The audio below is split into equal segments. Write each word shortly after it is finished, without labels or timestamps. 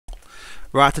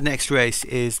Right, the next race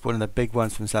is one of the big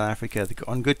ones from South Africa.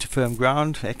 On good to firm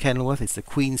ground at Kenilworth, it's the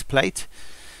Queen's Plate.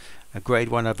 A grade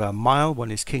 1 over a mile.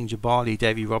 1 is King Jabali,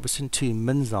 Davy Robertson. 2,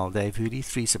 Minzal, Dave Hoody.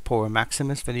 3, Sapora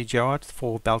Maximus, Vinnie Gerard.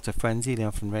 4, Belter Frenzy,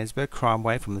 Leon van Rensburg. Crime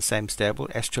Wave from the same stable,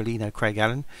 Estrelino, Craig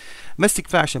Allen. Mystic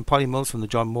Flash and Polly Mills from the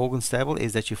John Morgan stable.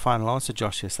 Is that your final answer?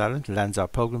 Joshua Sutherland, Lanzar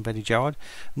Pilgrim, Vinnie Gerard.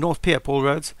 North Pier, Paul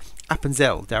Rhodes.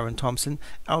 Appenzell, Darren Thompson.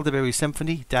 Elderberry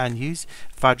Symphony, Dan Hughes.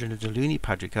 Fadrin Deluni,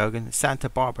 Patrick Hogan. Santa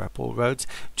Barbara, Paul Rhodes.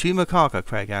 Tumakaka,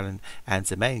 Craig Allen. And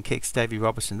Zemain Kicks, Davy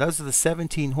Robertson. Those are the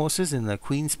 17 horses in the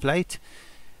Queen's Plate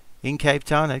in Cape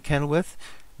Town at Kenilworth.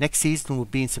 Next season will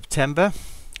be in September.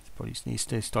 Probably needs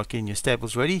to start getting your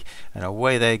stables ready, and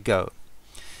away they go.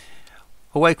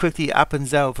 Away quickly,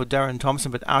 Appenzell for Darren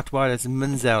Thompson, but out wide as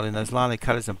Minzel in those lilac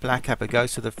colours, and Black Capper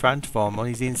goes to the front from on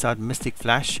his inside Mystic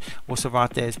Flash. Also right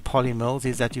there is Polly Mills.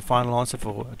 Is that your final answer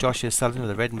for Joshua Sutherland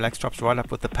with the red and black straps right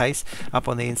up with the pace? Up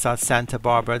on the inside Santa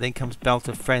Barbara, then comes Belt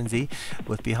of Frenzy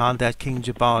with behind that King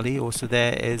Jabali. Also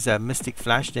there is Mystic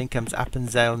Flash, then comes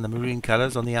Appenzell in the maroon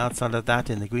colours. On the outside of that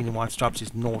in the green and white stripes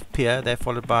is North Pier. They're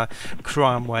followed by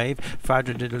Crime Wave.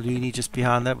 Fadra Diddaluni just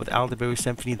behind that with Elderberry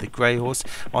Symphony, the grey horse.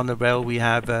 On the rail we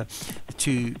have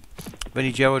 2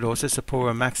 Vinnie Gerard horses,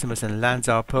 Sapora Maximus and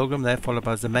Lanzar Pilgrim. They're followed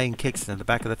by the main kicks in the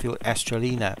back of the field,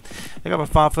 Estrelina. They've got about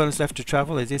 5 furlongs left to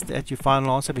travel. Is this at your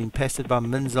final answer? Being pestered by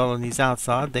Minzol on his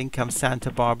outside. Then comes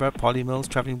Santa Barbara, Polly Mills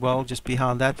travelling well just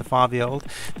behind that, the 5-year-old.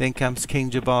 Then comes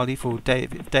King Jabali for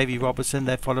Davy Robertson.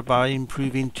 They're followed by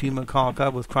Improving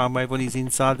Tumakaka with Crime Wave on his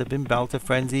inside. The Bim Belter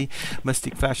Frenzy,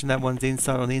 Mystic Fashion, that one's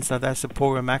inside. On the inside, that's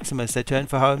Sapora Maximus. They turn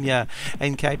for home, yeah,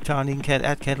 in Cape Town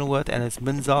at Kenilworth, and it's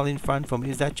Minzal in front from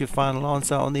Is That Your Final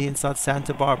Answer? On the inside,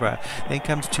 Santa Barbara. Then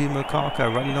comes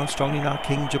Tumakaka running on strongly now,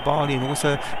 King Jabali, and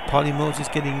also Polly Mills is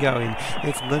getting going.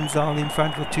 It's Minzal in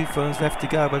front with 2 furlongs left to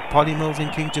go, but Polly Mills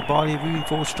and King Jabali moving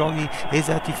forward strongly. Is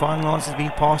That Your Final Answer? Has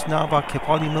been passed now by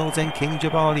Polly Mills and King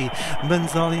Jabali.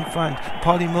 Minzal in front,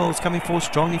 Polly Mills coming forward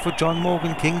strongly for John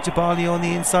Morgan. King Jabali on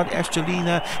the inside,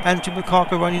 Estrelina and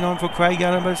Tumakaka running on for Craig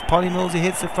Allen, but it's Polly Mills who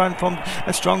hits the front from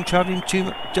a strong travelling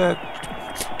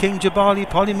King Jabali.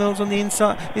 Polly Mills on the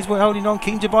inside is holding on.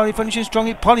 King Jabali finishing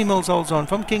strongly. Polly Mills holds on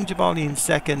from King Jabali in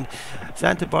second.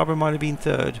 Santa Barbara might have been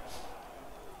third.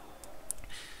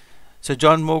 So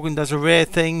John Morgan does a rare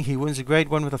thing. He wins a grade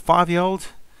 1 with a 5-year-old.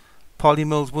 Polly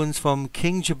Mills wins from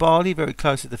King Jabali, very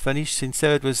close at the finish. In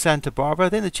third was Santa Barbara.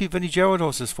 Then the 2 Vinnie Gerard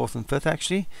horses, 4th and 5th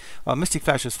actually. Mystic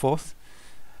Flash was 4th.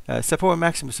 Sapora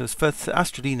Maximus was 5th,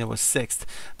 Astrolina was 6th.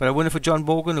 But a winner for John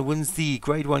Morgan, who wins the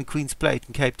Grade 1 Queen's Plate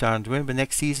in Cape Town. Remember,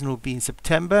 next season will be in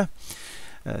September.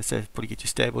 So probably get your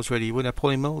stables ready. Winner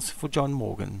Polly Mills for John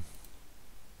Morgan.